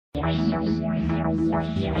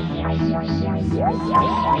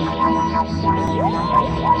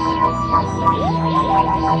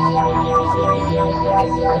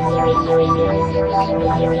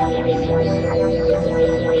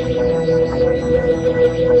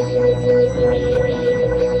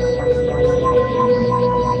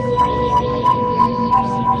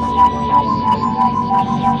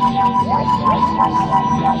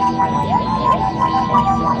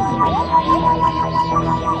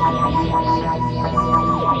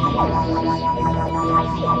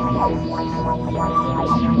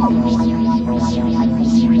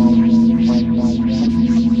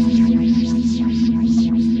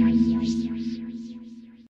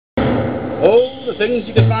Oh, the things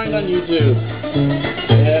you can find on YouTube.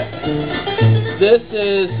 Yeah. This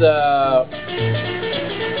is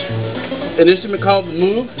an instrument called the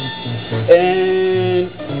Moog, and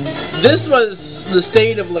this was the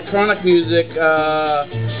state of electronic music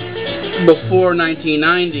before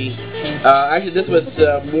 1990. Actually, this was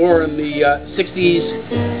more in the 60s,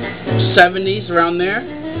 70s, around there,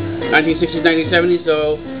 1960s, 1970s.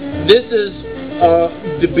 So this is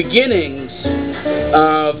the beginnings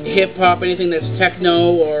of hip-hop, anything that's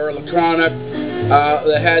techno or electronic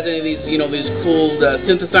that has any of these, these cool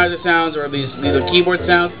synthesizer sounds or these keyboard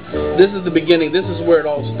sounds. This is the beginning. This is where it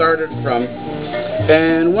all started from.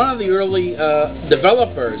 And one of the early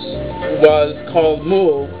developers was called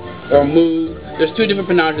Moog, or Moog. There's two different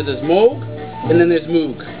pronunciations. There's Moog, and then there's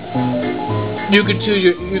Moog. You can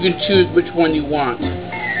choose which one you want.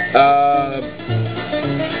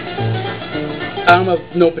 I'm of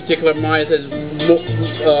no particular mind. It says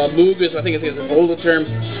Moog is, I think it's an older term.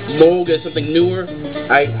 Moog is something newer.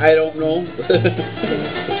 I don't know.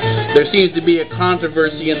 There seems to be a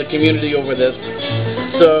controversy in the community over this.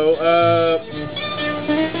 So,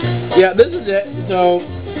 yeah, this is it. So,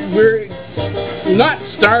 we're not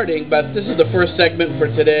starting, but this is the first segment for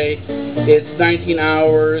today. It's 19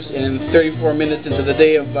 hours and 34 minutes into the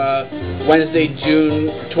day of Wednesday, June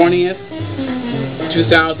 20th.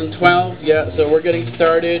 2012, yeah, so we're getting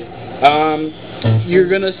started. You're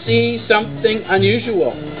going to see something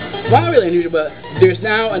unusual. Well, not really unusual, but there's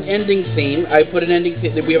now an ending theme. I put an ending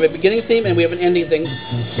theme. We have a beginning theme and we have an ending theme.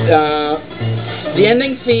 The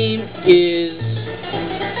ending theme is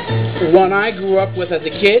one I grew up with as a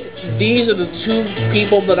kid. These are the two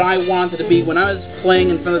people that I wanted to be when I was playing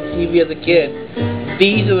in front of the TV as a kid.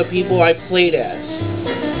 These are the people I played as.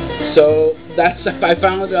 So that's, I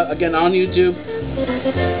found again on YouTube.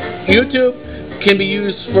 YouTube can be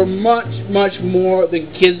used for much, much more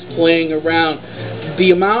than kids playing around.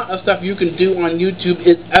 The amount of stuff you can do on YouTube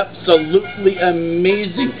is absolutely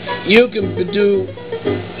amazing. You can do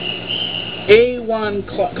A1,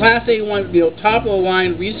 Class A1, top of the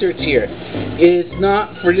line research here. It's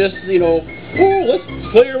not for just, oh, let's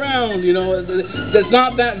play around, It's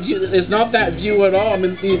not that view at all. I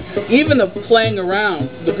mean, even the playing around,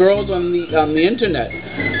 the girls on the internet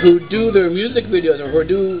who do their music videos or who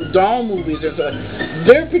do doll movies or so,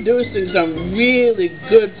 they're producing some really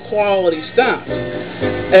good quality stuff.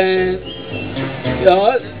 And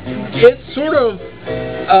it's sort of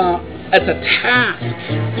it's a task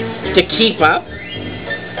to keep up.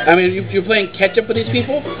 I mean, you're playing catch up with these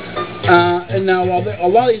people. And now, while a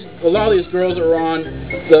lot of these girls are on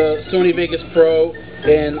the Sony Vegas Pro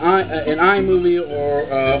and iMovie or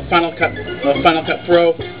Final Cut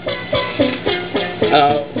Pro,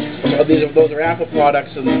 those are Apple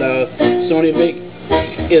products, and Sony Vegas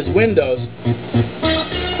is Windows.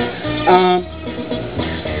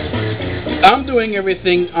 I'm doing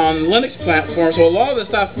everything on Linux platform, so a lot of the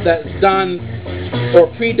stuff that's done or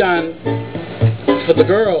pre-done for the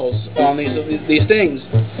girls on these things.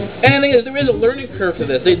 And the thing is, there is a learning curve to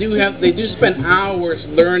this. They do spend hours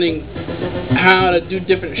learning how to do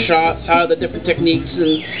different shots, how the different techniques,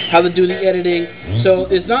 and how to do the editing. So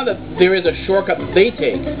it's not that there is a shortcut that they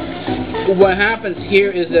take. What happens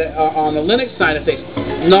here is that on the Linux side of things,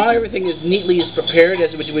 not everything is neatly as prepared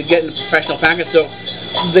as what you would get in a professional package. So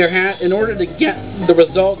in order to get the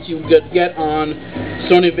results you could get on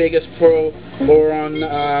Sony Vegas Pro or on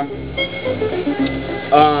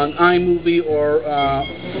iMovie or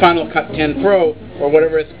Final Cut 10 Pro or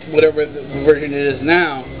whatever the version it is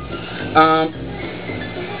now,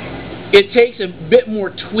 it takes a bit more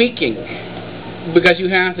tweaking because you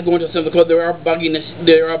have to go into some of the code. There are bug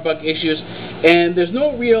issues, and there's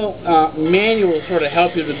no real manual to sort of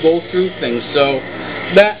help you to go through things. So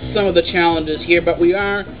that's some of the challenges here, but we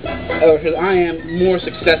are, because I am more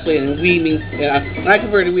successfully, and we mean, when I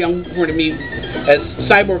convert to we, I'm referring to me as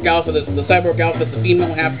Cyborg Alpha. The Cyborg Alpha is the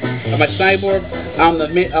female half of my cyborg. I'm the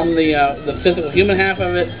physical human half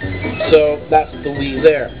of it, so that's the we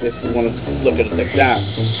there, if you want to look at it like that.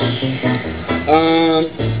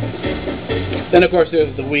 Then, of course,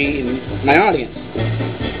 there's the we in my audience.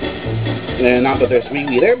 And not that there's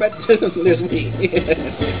we there, but there's we.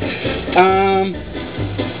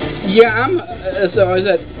 Yeah, so as I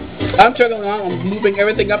said, I'm chugging along. I'm moving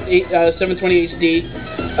everything up to 720 HD.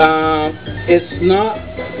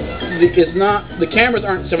 The cameras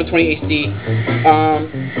aren't 720 HD. A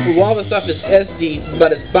lot of the stuff is SD,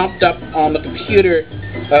 but it's bumped up on the computer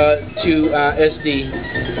to SD.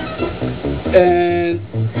 And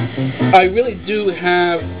I really do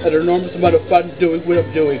have an enormous amount of fun doing what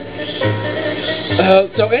I'm doing.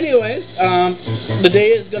 So anyways, the day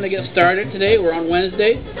is going to get started today. We're on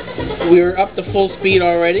Wednesday. We're up to full speed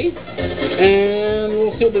already. And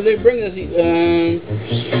we'll see what the day brings us,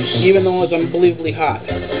 even though it's unbelievably hot.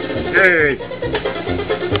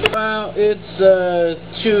 Well, it's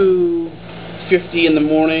 2:50 in the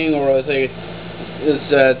morning, or I say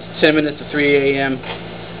it's 10 minutes to 3 a.m.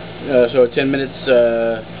 So 10 minutes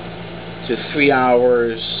to 3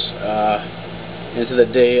 hours into the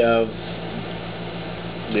day of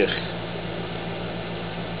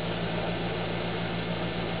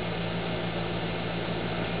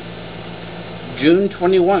June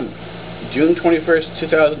 21st,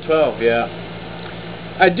 2012. Yeah,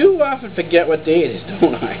 I do often forget what day it is,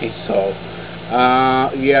 don't I? So,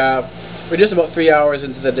 yeah, we're just about 3 hours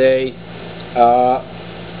into the day.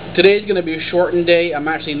 Today's going to be a shortened day. I'm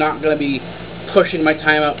actually not going to be pushing my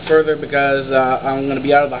time out further because I'm going to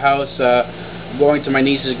be out of the house going to my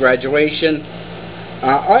niece's graduation.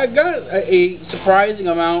 I got a surprising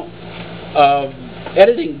amount of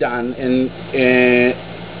editing done and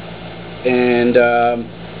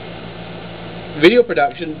video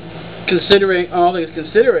production, considering all things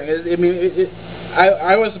considering. I mean,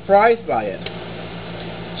 I was surprised by it.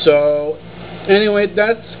 So, anyway,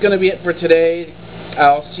 that's going to be it for today.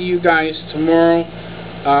 I'll see you guys tomorrow.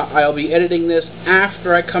 I'll be editing this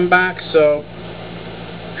after I come back, so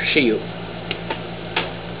see you.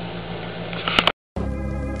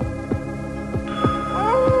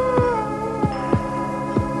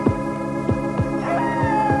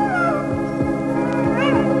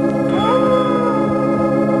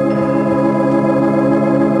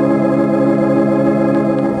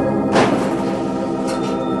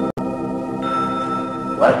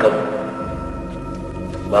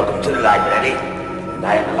 Welcome to the library, and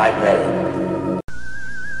I am the librarian.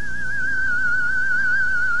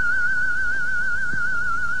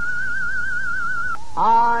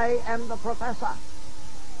 I am the professor.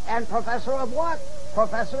 And professor of what?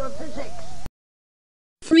 Professor of physics.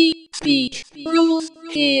 Free speech rules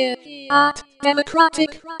here at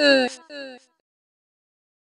Democratic Earth.